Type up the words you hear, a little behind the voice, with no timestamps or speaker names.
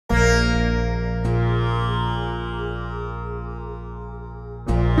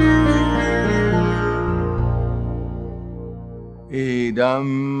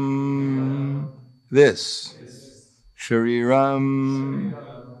Idam, this, shariram,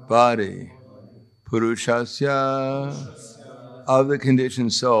 body, purushasya, of the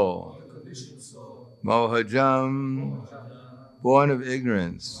conditioned soul, mohajam, born of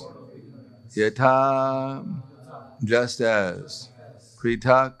ignorance, yata, just as,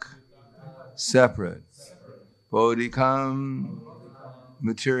 pritak, separate, bodhikam,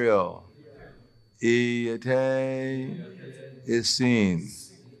 material, iyate, is seen,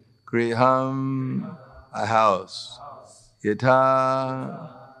 griham, a house, yata,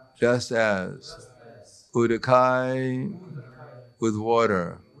 just as, udakai, with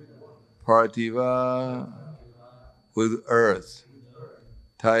water, partiva, with earth,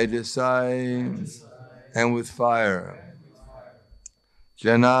 taijasai, and with fire,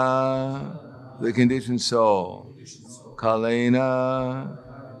 jana, the conditioned soul, kalena,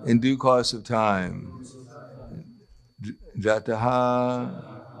 in due course of time, jataha,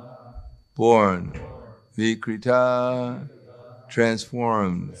 born, vikrita,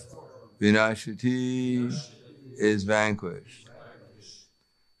 transformed, vinashati, is vanquished.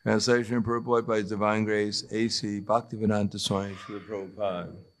 Translation and purport by His Divine Grace, A.C. Bhaktivedanta Swami Srila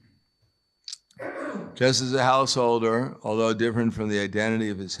Prabhupada. Just as a householder, although different from the identity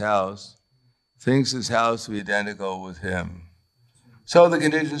of his house, thinks his house to be identical with him, so the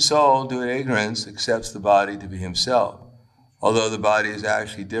conditioned soul, due to ignorance, accepts the body to be himself, although the body is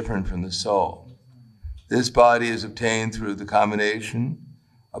actually different from the soul. This body is obtained through the combination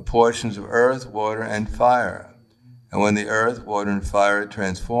of portions of earth, water, and fire. And when the earth, water, and fire are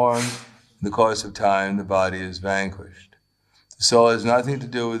transformed, in the course of time, the body is vanquished. The soul has nothing to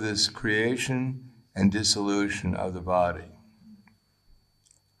do with this creation and dissolution of the body.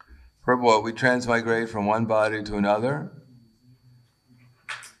 Purport, we transmigrate from one body to another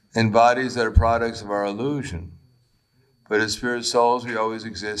in bodies that are products of our illusion. But as spirit souls, we always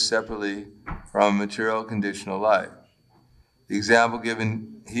exist separately from material conditional life. The example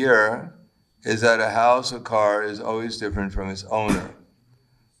given here is that a house or car is always different from its owner.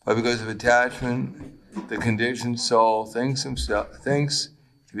 But because of attachment, the conditioned soul thinks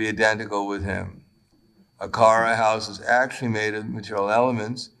to be identical with him. A car or a house is actually made of material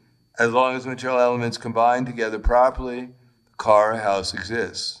elements. As long as material elements combine together properly, the car or house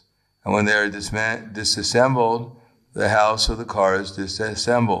exists. And when they are disassembled, the house or the car is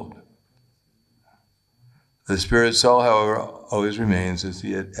disassembled. The spirit soul, however, always remains as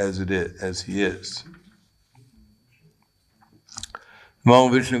he is.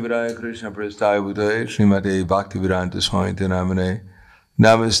 Namo Vishnu Vidaya Krishna Prasthaya Bhutale Srimate Bhaktivedanta Swami Namane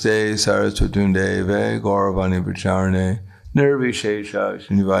Namaste Saraswatunde Ve Gauravani Pracharane Nirvishesha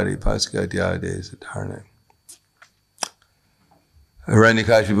Srinivadi Paskatyade Satarne.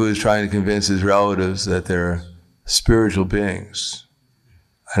 Hiranyakashipu is trying to convince his relatives that they're spiritual beings.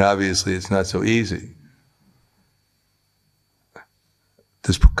 And obviously it's not so easy.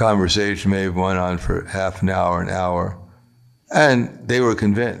 This conversation may have went on for half an hour, and they were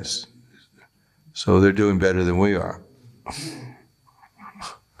convinced. So they're doing better than we are.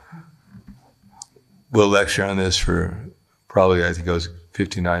 We'll lecture on this for probably, I think it was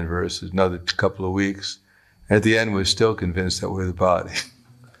 59 verses, another couple of weeks. At the end, we're still convinced that we're the body.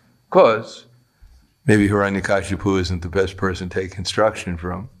 Of course, maybe Hiranyakashipu isn't the best person to take instruction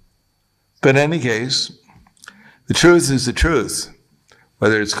from. But in any case, the truth is the truth.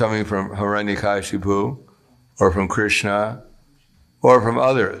 Whether it's coming from Hiranyakashipu, or from Krishna, or from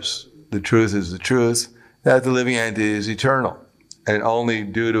others. The truth is the truth, that the living entity is eternal. And only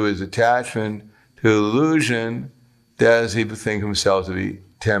due to his attachment to illusion does he think himself to be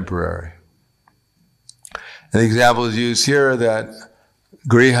temporary. And the example is used here that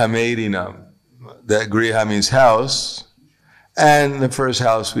griha medinam, that griha means house, and the first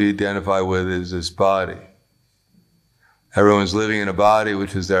house we identify with is this body. Everyone's living in a body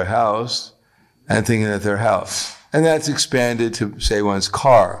which is their house and thinking that their house. And that's expanded to say one's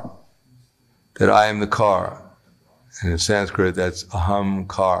car, that I am the car. And in Sanskrit, that's aham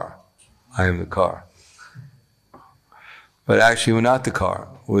kar, I am the car. But actually, we're not the car.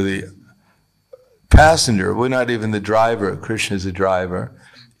 We're the passenger. We're not even the driver. Krishna is the driver.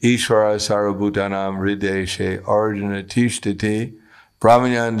 Ishvara sarvabhutanam hrideshe arjuna tishtati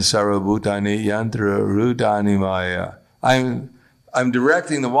brahmanyan sarvabhutani yantra rudani maya. I'm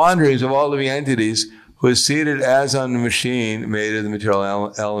directing the wanderings of all living entities who is seated as on a machine made of the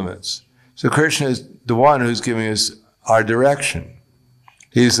material elements. So Krishna is the one who's giving us our direction.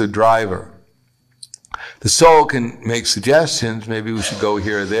 He's the driver. The soul can make suggestions, maybe we should go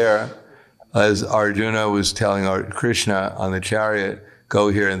here or there, as Arjuna was telling Krishna on the chariot, go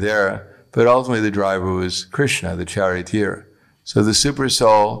here and there, but ultimately the driver was Krishna, the charioteer. So the super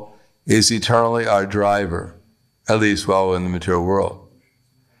soul is eternally our driver, at least while we're in the material world.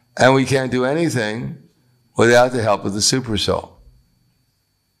 And we can't do anything without the help of the super soul.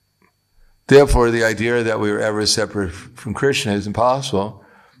 Therefore, the idea that we were ever separate from Krishna is impossible,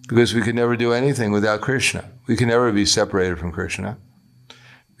 because we could never do anything without Krishna. We can never be separated from Krishna,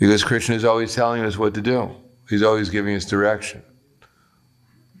 because Krishna is always telling us what to do. He's always giving us direction.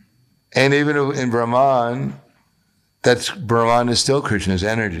 And even in Brahman, Brahman is still Krishna's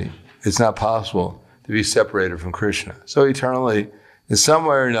energy. It's not possible to be separated from Krishna. So eternally, in some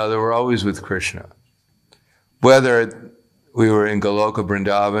way or another, we're always with Krishna. Whether we were in Goloka,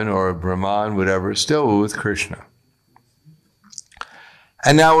 Vrindavan, or Brahman, whatever, still we're with Krishna.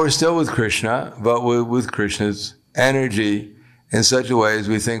 And now we're still with Krishna, but we're with Krishna's energy in such a way as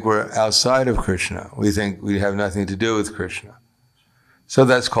we think we're outside of Krishna. We think we have nothing to do with Krishna. So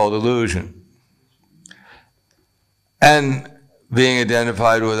that's called illusion. And being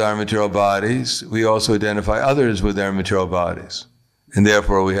identified with our material bodies, we also identify others with their material bodies. And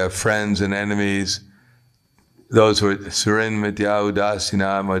therefore we have friends and enemies, those who are Surin, Mitya,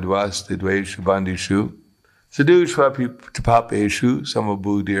 Udasina, Madhvasta, Dvesha, Bandishu, Sadhushva, Tapapeshu,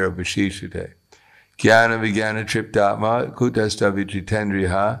 Samabuddhira, Vashishite, Jnana, Vijnana, Triptatma, Kutasta,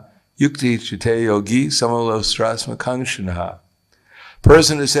 Vijitendriha, Yukti, Chite, Yogi, Samalostrasma, Kangshanaha.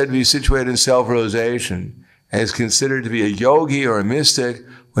 Person is said to be situated in self-realization and is considered to be a yogi or a mystic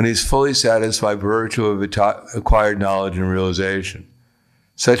when he's fully satisfied by virtue of acquired knowledge and realization.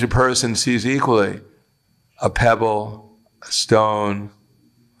 Such a person sees equally a pebble, a stone.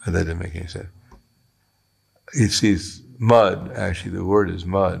 Oh, that didn't make any sense. He sees mud, actually the word is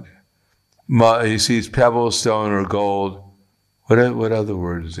mud. He sees pebble, stone, or gold. What other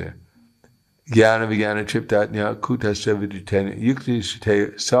word is there? Jnana, Vijnana, Triptatma, Kutasya, Vijitendriha, Yukti,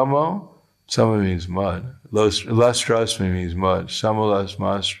 Chite, Samo means mud. Lustrasma means mud.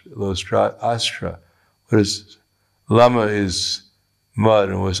 Samolastra, astra. What is, lama is mud,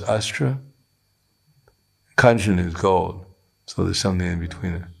 and what's astra? Kanchan is gold. So there's something in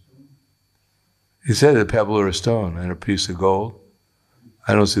between it. He said a pebble or a stone and a piece of gold.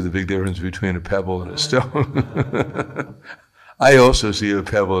 I don't see the big difference between a pebble and a stone. I also see a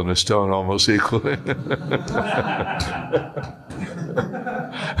pebble and a stone almost equally.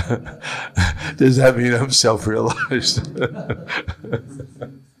 Does that mean I'm self-realized?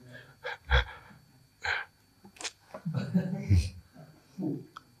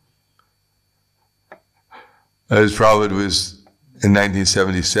 His Prabhupada was in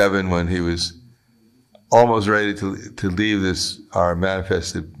 1977 when he was almost ready to leave this, our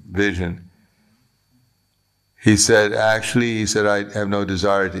manifested vision. He said, actually, I have no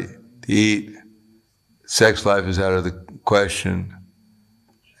desire to eat. Sex life is out of the question.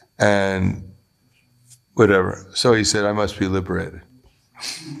 And whatever. So he said, I must be liberated.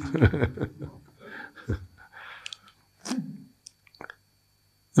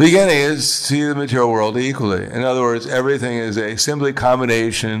 The beginning is to see the material world equally. In other words, everything is a simply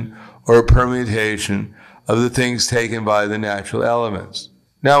combination or a permutation of the things taken by the natural elements.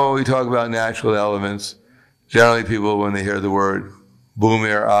 Now, when we talk about natural elements, generally people, when they hear the word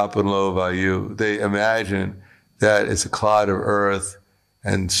Bhumir Apanlo Vayu, they imagine that it's a clod of earth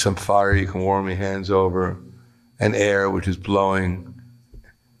and some fire you can warm your hands over, and air which is blowing.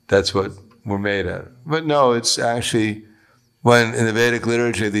 That's what we're made out of. But no, it's actually, when in the Vedic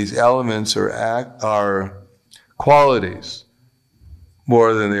literature, these elements are qualities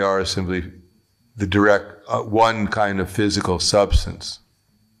more than they are simply the direct, one kind of physical substance.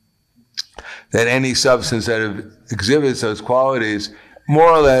 That any substance that exhibits those qualities more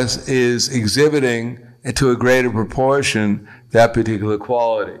or less is exhibiting to a greater proportion that particular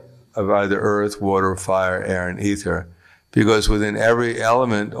quality of either earth, water, fire, air, and ether. Because within every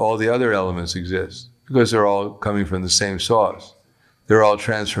element, all the other elements exist. Because they're all coming from the same source. They're all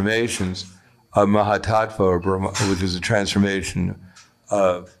transformations of Mahatattva, or Brahma, which is a transformation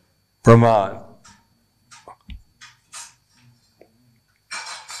of Brahman.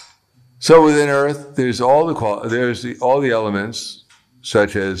 So within earth, there's all the elements,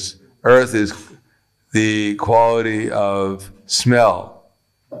 such as earth is the quality of smell.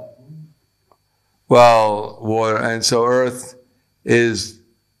 Well, water, and so earth is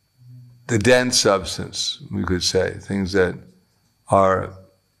the dense substance, we could say, things that are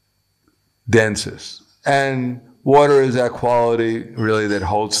densest. And water is that quality, really, that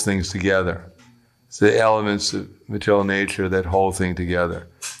holds things together. It's the elements of material nature that hold things together.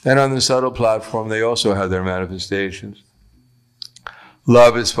 And on the subtle platform, they also have their manifestations.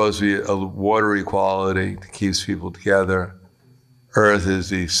 Love is supposed to be a watery quality that keeps people together. Earth is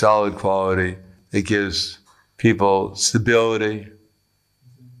the solid quality that gives people stability.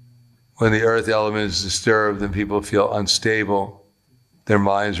 When the earth element is disturbed, then people feel unstable. Their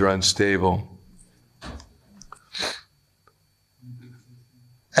minds are unstable.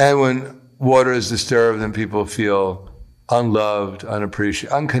 And when water is disturbed, then people feel unloved,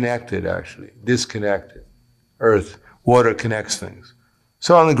 unappreciated, unconnected actually, disconnected. Earth, water connects things.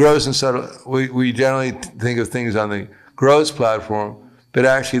 So on the gross and subtle, we generally think of things on the gross platform, but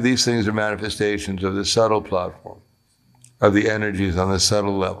actually these things are manifestations of the subtle platform, of the energies on the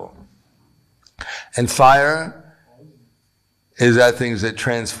subtle level. And fire is that things that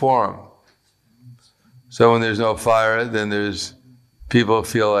transform. So when there's no fire, then people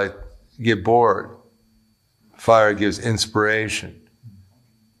feel like get bored. Fire gives inspiration.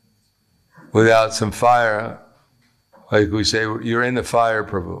 Without some fire, like we say, you're in the fire,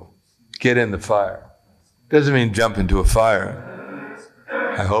 Prabhu. Get in the fire. Doesn't mean jump into a fire.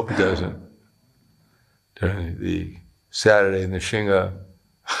 I hope it doesn't. During the Saturday in the Shinga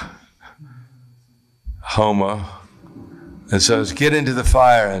Homa. And so it's get into the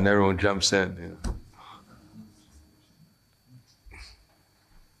fire, and everyone jumps in. You know.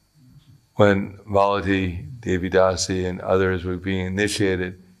 When Malati, Devidasi, and others were being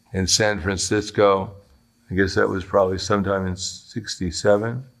initiated in San Francisco, I guess that was probably sometime in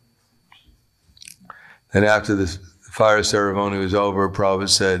 '67. And after the fire ceremony was over, Prabhupada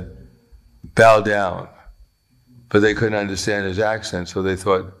said, bow down. But they couldn't understand his accent, so they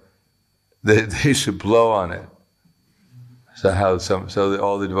thought they should blow on it. So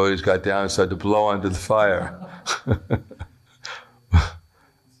all the devotees got down and started to blow onto the fire.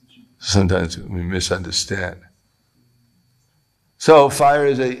 Sometimes we misunderstand. So fire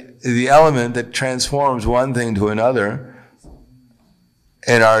is the element that transforms one thing to another.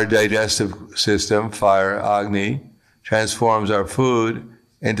 In our digestive system, fire, Agni, transforms our food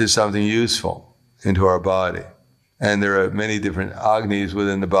into something useful, into our body. And there are many different Agnis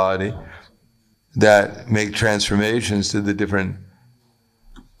within the body that make transformations to the different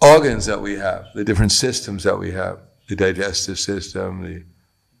organs that we have, the different systems that we have, the digestive system, the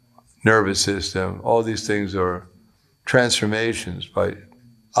nervous system. All these things are transformations by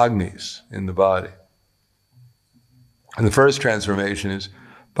Agnis in the body. And the first transformation is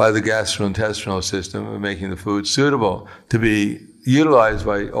by the gastrointestinal system of making the food suitable to be utilized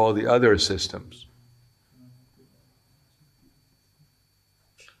by all the other systems.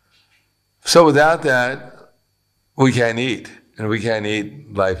 So without that, we can't eat. And we can't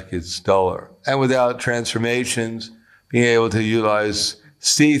eat, life gets duller. And without transformations, being able to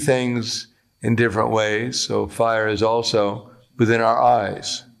see things in different ways. So fire is also within our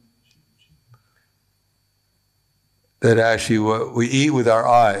eyes. That actually we eat with our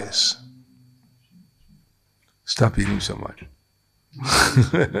eyes. Stop eating so much.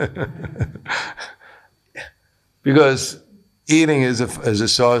 Because eating is a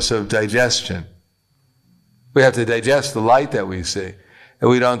source of digestion. We have to digest the light that we see. If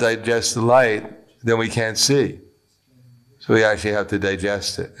we don't digest the light, then we can't see. So we actually have to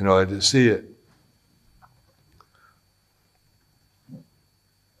digest it in order to see it.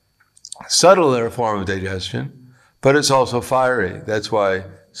 Subtler form of digestion, but it's also fiery. That's why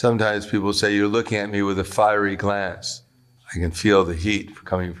sometimes people say, you're looking at me with a fiery glance. I can feel the heat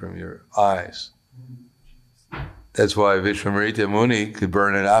coming from your eyes. That's why Vishwamrita Muni could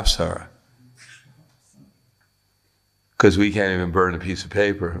burn an apsara. Because we can't even burn a piece of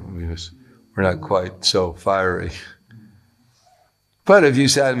paper. Because we're not quite so fiery. But if you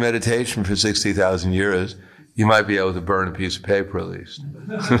sat in meditation for 60,000 years, you might be able to burn a piece of paper at least.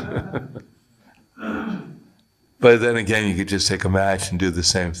 But then again, you could just take a match and do the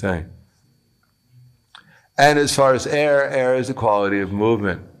same thing. And as far as air is the quality of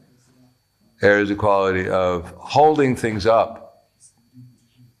movement. Air is the quality of holding things up.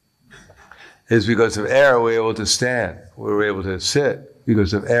 It's because of air we're able to stand. We're able to sit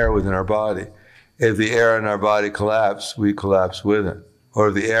because of air within our body. If the air in our body collapses, we collapse with it. Or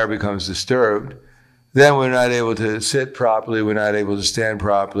if the air becomes disturbed, then we're not able to sit properly, we're not able to stand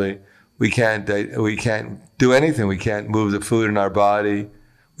properly. We can't do anything. We can't move the food in our body.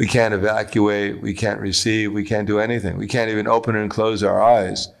 We can't evacuate. We can't receive. We can't do anything. We can't even open and close our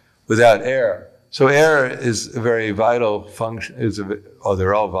eyes without air. So air is a very vital function.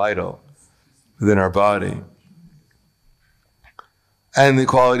 They're all vital within our body. And the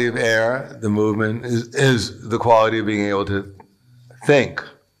quality of air, the movement, is the quality of being able to think.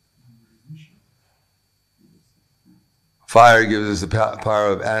 Fire gives us the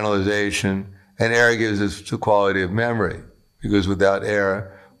power of analyzation, and air gives us the quality of memory. Because without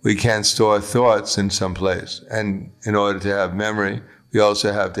air, we can't store thoughts in some place. And in order to have memory, we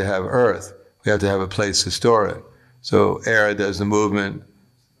also have to have earth. we have to have a place to store it. So air does the movement,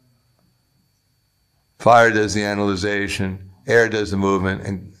 fire does the analyzation, air does the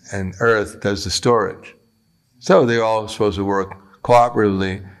movement, and earth does the storage. So they're all supposed to work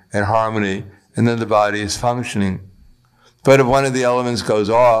cooperatively in harmony, and then the body is functioning. But if one of the elements goes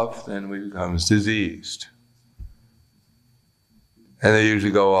off, then we becomes diseased. And they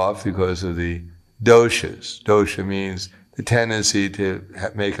usually go off because of the doshas. Dosha means the tendency to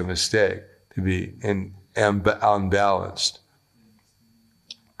make a mistake, to be unbalanced.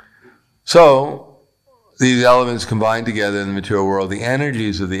 So, these elements combine together in the material world, the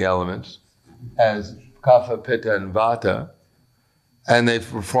energies of the elements, as kapha, pitta, and vata, and they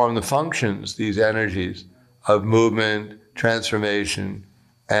perform the functions, these energies, of movement, transformation,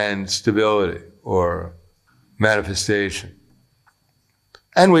 and stability, or manifestation.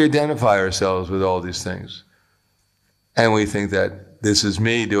 And we identify ourselves with all these things. And we think that this is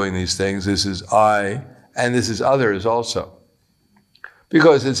me doing these things, this is I, and this is others also.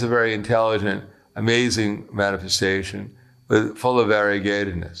 Because it's a very intelligent, amazing manifestation, full of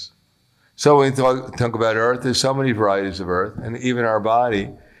variegatedness. So when we talk about earth, there's so many varieties of earth, and even our body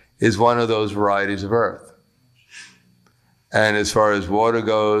is one of those varieties of earth. And as far as water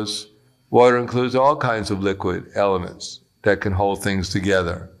goes, water includes all kinds of liquid elements that can hold things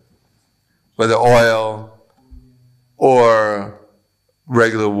together. Whether oil, or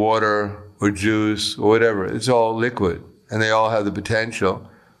regular water, or juice, or whatever, it's all liquid. And they all have the potential.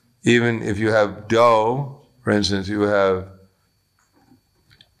 Even if you have dough, for instance, you have,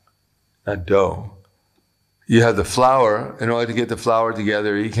 not dough, you have the flour. In order to get the flour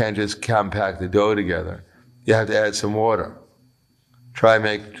together, you can't just compact the dough together. You have to add some water. Try and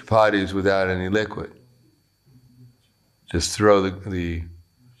make chapatis without any liquid. Just throw the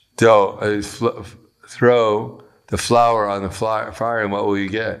dough, throw the flour on the fire, and what will you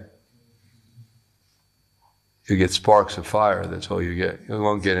get? You get sparks of fire, that's all you get. You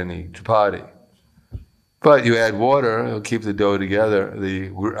won't get any chapati. But you add water, it'll keep the dough together,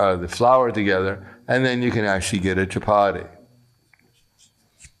 the flour together, and then you can actually get a chapati.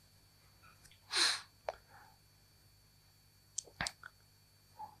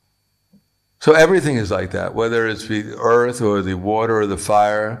 So everything is like that, whether it's the earth or the water or the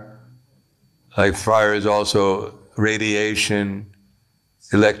fire. Like fire is also radiation,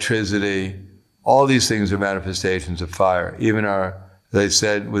 electricity. All these things are manifestations of fire. Even as I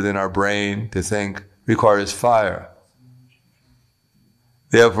said, within our brain, to think requires fire.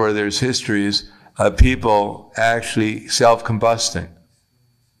 Therefore, there's histories of people actually self-combusting.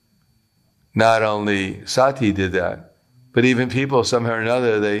 Not only Sati did that, but even people, somehow or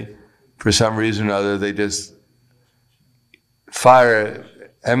another, for some reason or other, they just, fire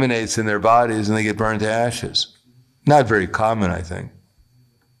emanates in their bodies and they get burned to ashes. Not very common, I think.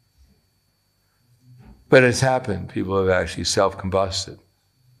 But it's happened. People have actually self-combusted.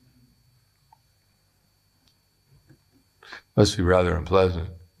 Must be rather unpleasant.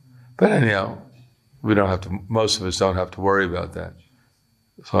 But anyhow, most of us don't have to worry about that,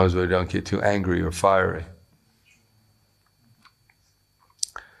 as long as we don't get too angry or fiery.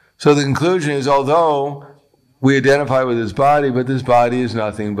 So the conclusion is, although we identify with this body, but this body is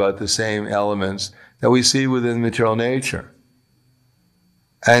nothing but the same elements that we see within material nature.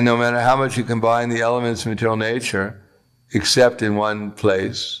 And no matter how much you combine the elements of material nature, except in one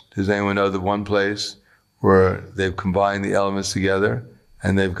place, does anyone know the one place where they've combined the elements together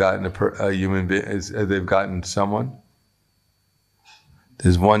and they've gotten a human being, they've gotten someone?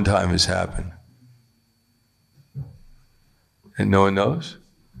 There's one time it's happened. And no one knows?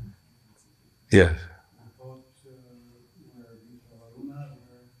 Yes.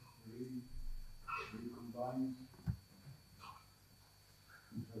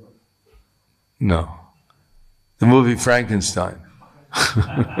 No. The movie Frankenstein.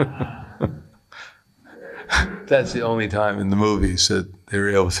 That's the only time in the movies that they were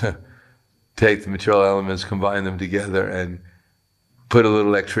able to take the material elements, combine them together, and put a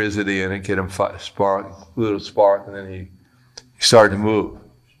little electricity in it, get them a little spark, and then he started to move.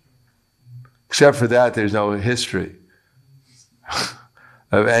 Except for that, there's no history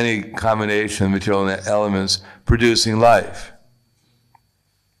of any combination of material elements producing life.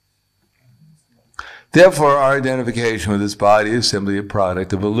 Therefore, our identification with this body is simply a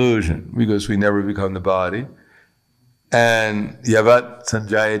product of illusion, because we never become the body. And yavat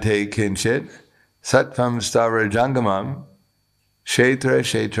sanjayate kinchit, sattvam stavra jangamam, kshetra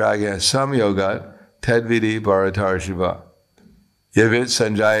kshetragya samyogat, tadvidi bharatar shiva. Yavat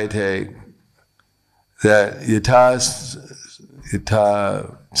sanjayate, that yata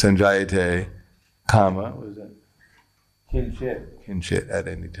sanjayate kama, what was that? Kinchit at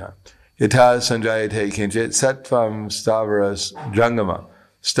any time. Yatha sanjayate kinchit sattvam stavara jangama.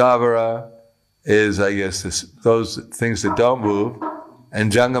 Stavara is, I guess, those things that don't move,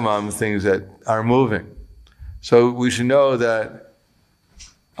 and jangamam, things that are moving. So we should know that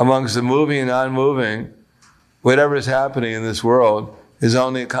amongst the moving and non-moving, whatever is happening in this world is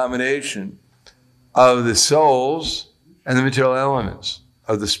only a combination of the souls and the material elements,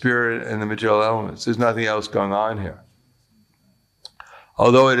 of the spirit and the material elements. There's nothing else going on here.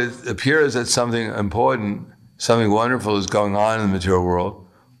 Although it appears that something important, something wonderful is going on in the material world,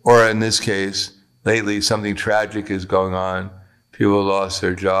 or in this case, lately something tragic is going on, people lost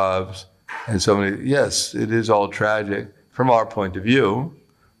their jobs, and so many, yes, it is all tragic from our point of view,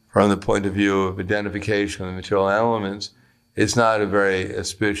 from the point of view of identification of the material elements. It's not a very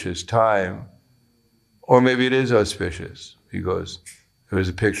auspicious time, or maybe it is auspicious, because there was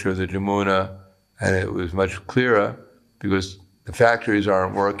a picture of the Jamuna, and it was much clearer, because the factories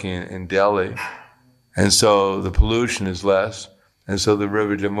aren't working in Delhi, and so the pollution is less, and so the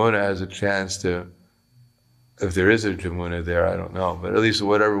river Jamuna has a chance to, if there is a Jamuna there, I don't know, but at least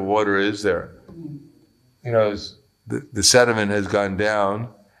whatever water is there, you know, the sediment has gone down,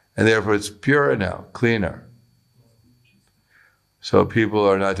 and therefore it's purer now, cleaner. So people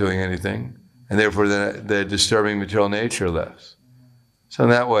are not doing anything, and therefore they're disturbing material nature less. So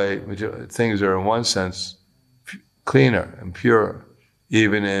in that way, things are in one sense cleaner and purer.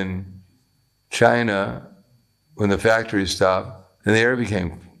 Even in China, when the factories stopped, then the air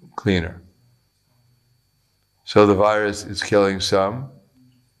became cleaner. So the virus is killing some,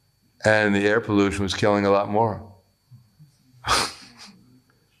 and the air pollution was killing a lot more.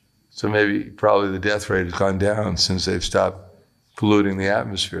 So probably the death rate has gone down since they've stopped polluting the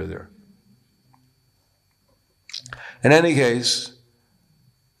atmosphere there. In any case,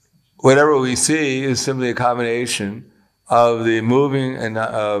 whatever we see is simply a combination of the moving and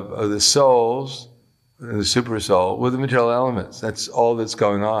of the souls, the super soul, with the material elements. That's all that's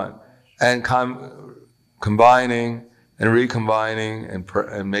going on. And combining and recombining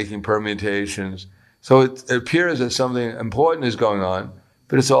and making permutations. So it appears that something important is going on,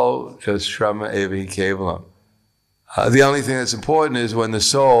 but it's all just shrama evahi kevalam. The only thing that's important is when the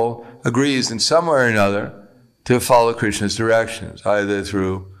soul agrees in some way or another to follow Krishna's directions, either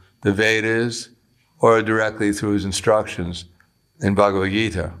through the Vedas or directly through his instructions in Bhagavad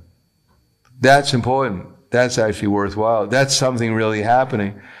Gita. That's important. That's actually worthwhile. That's something really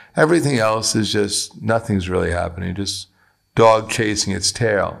happening. Everything else is just, nothing's really happening, just dog chasing its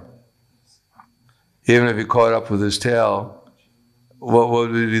tail. Even if he caught up with his tail, what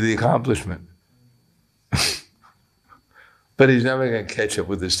would be the accomplishment? But he's never going to catch up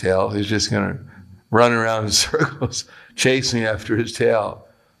with his tail. He's just going to run around in circles, chasing after his tail.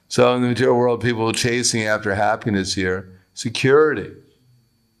 So in the material world, people are chasing after happiness here, security.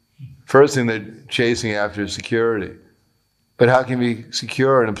 First thing they're chasing after is security. But how can you be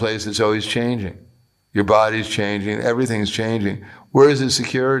secure in a place that's always changing? Your body's changing, everything's changing. Where is the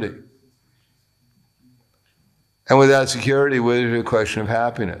security? And without security, where is the question of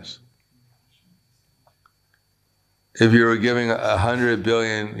happiness? If you were giving 100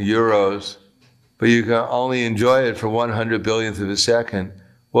 billion euros, but you can only enjoy it for 100 billionth of a second,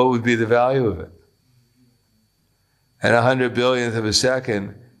 what would be the value of it? And 100 billionth of a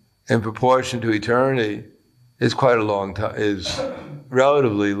second, in proportion to eternity, is quite a long time, is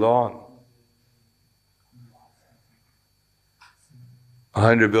relatively long.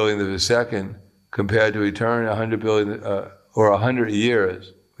 100 billionth of a second compared to eternity, 100 billion, or 100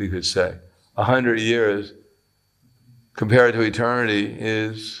 years, we could say. 100 years compared to eternity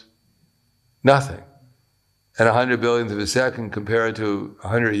is nothing. And 100 billionth of a second compared to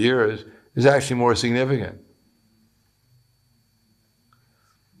 100 years is actually more significant.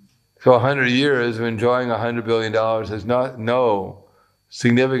 So 100 years of enjoying $100 billion has no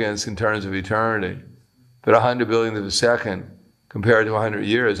significance in terms of eternity. But 100 billionth of a second compared to 100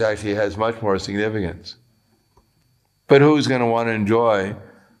 years actually has much more significance. But who's going to want to enjoy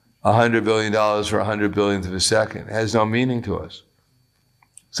 $100 billion for 100 billionth of a second? It has no meaning to us.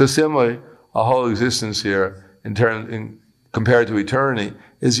 So similarly, a whole existence here, compared to eternity,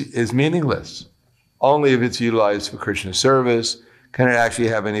 is meaningless. Only if it's utilized for Krishna service can it actually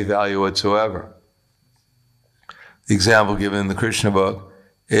have any value whatsoever. The example given in the Krishna book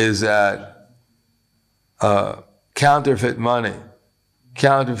is that counterfeit money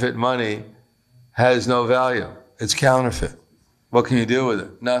has no value. It's counterfeit. What can you do with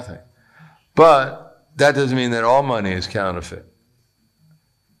it? Nothing. But that doesn't mean that all money is counterfeit.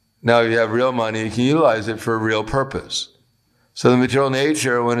 Now, if you have real money, you can utilize it for a real purpose. So the material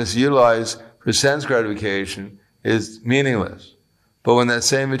nature, when it's utilized for sense gratification, is meaningless. But when that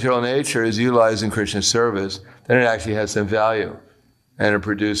same material nature is utilized in Krishna's service, then it actually has some value and it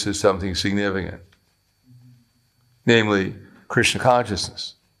produces something significant, namely Krishna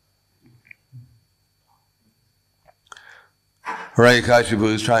consciousness.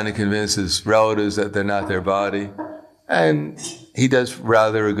 Hiranyakashipu is trying to convince his relatives that they're not their body, and he does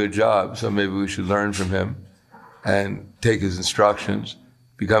rather a good job, so maybe we should learn from him and take his instructions,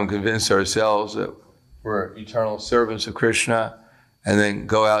 become convinced ourselves that we're eternal servants of Krishna, and then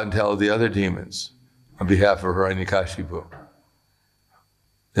go out and tell the other demons on behalf of Hiranyakashipu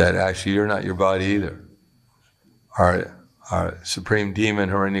that actually you're not your body either. Our supreme demon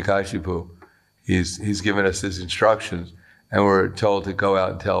Hiranyakashipu, he's given us his instructions, and we're told to go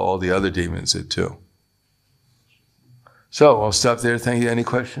out and tell all the other demons it too. So I'll stop there. Thank you. Any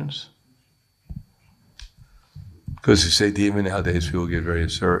questions? Because we say demon nowadays, people get very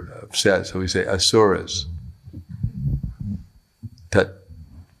upset. So we say asuras. Tat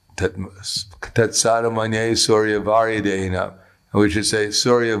sadamanye suryavari dehinam. And we should say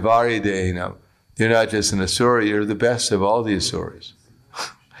suryavari dehinam. You're not just an asura, you're the best of all the asuras.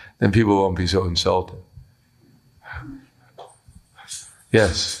 Then people won't be so insulted.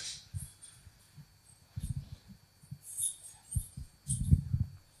 Yes.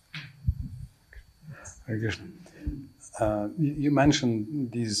 You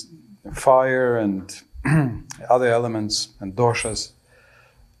mentioned these fire and other elements and doshas.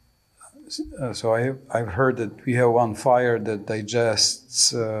 So I've heard that we have one fire that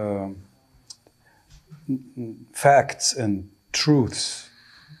digests facts and truths.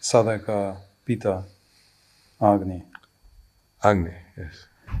 Sadhaka, Pitta, Agni. Agni, yes.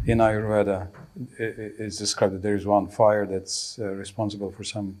 In Ayurveda, it's described that there is one fire that's responsible for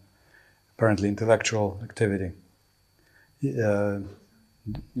some apparently intellectual activity.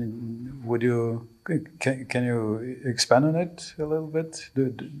 Would you can you expand on it a little bit?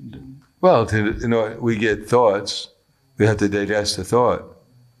 Well, we get thoughts. We have to digest a thought.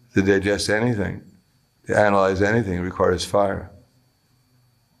 To digest anything, to analyze anything, requires fire.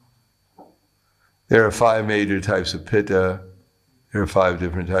 There are 5 major types of pitta. There are 5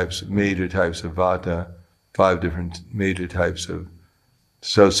 different major types of vata. 5 different major types of.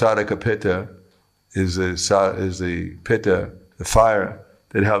 So sadhaka pitta is the pitta, the fire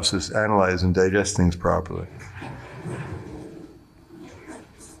that helps us analyze and digest things properly.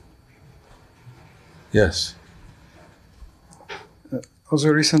 Yes. Also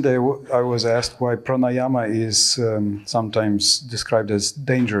recently I was asked why pranayama is sometimes described as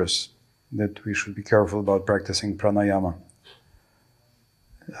dangerous, that we should be careful about practicing pranayama.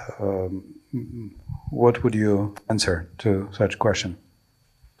 What would you answer to such question?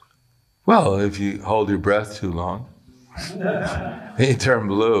 Well, if you hold your breath too long, and you turn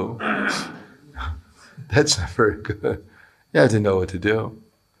blue, that's not very good. You have to know what to do.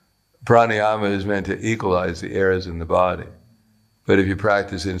 Pranayama is meant to equalize the airs in the body. But if you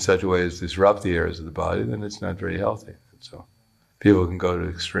practice it in such a way as to disrupt the airs of the body, then it's not very healthy. So people can go to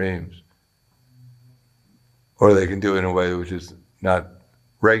extremes. Or they can do it in a way which is not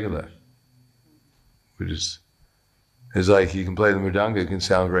regular. Which is, it's like you can play the mridanga, it can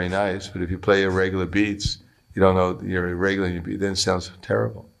sound very nice, but if you play irregular beats, you don't know you're irregular in your beat, then it sounds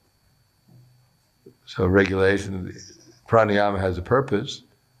terrible. So regulation, pranayama has a purpose,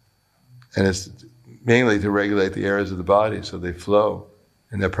 and it's mainly to regulate the airs of the body so they flow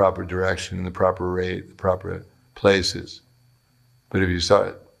in their proper direction, in the proper rate, the proper places. But if you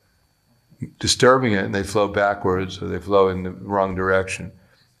start disturbing it and they flow backwards or they flow in the wrong direction,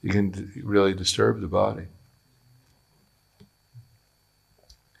 you can really disturb the body.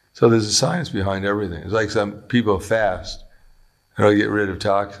 So there's a science behind everything. It's like some people fast and they'll get rid of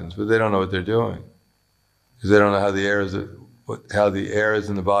toxins, but they don't know what they're doing because they don't know how the airs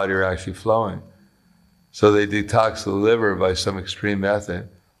in the body are actually flowing. So they detox the liver by some extreme method.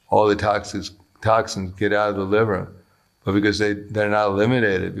 All the toxins get out of the liver, but because they're not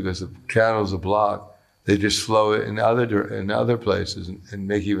eliminated, because the channels are blocked, they just flow in other places and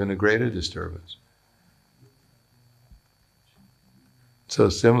make even a greater disturbance. So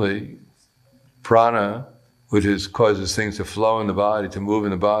similarly, prana, which causes things to flow in the body, to move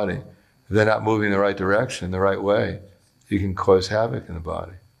in the body, if they're not moving in the right direction, the right way, you can cause havoc in the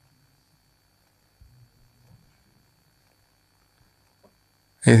body.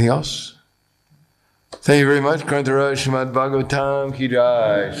 Anything else? Thank you very much. Grantara Srimad Bhagavatam ki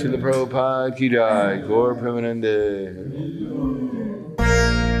jai. Srila Prabhupada ki jai. Gaur Premanande.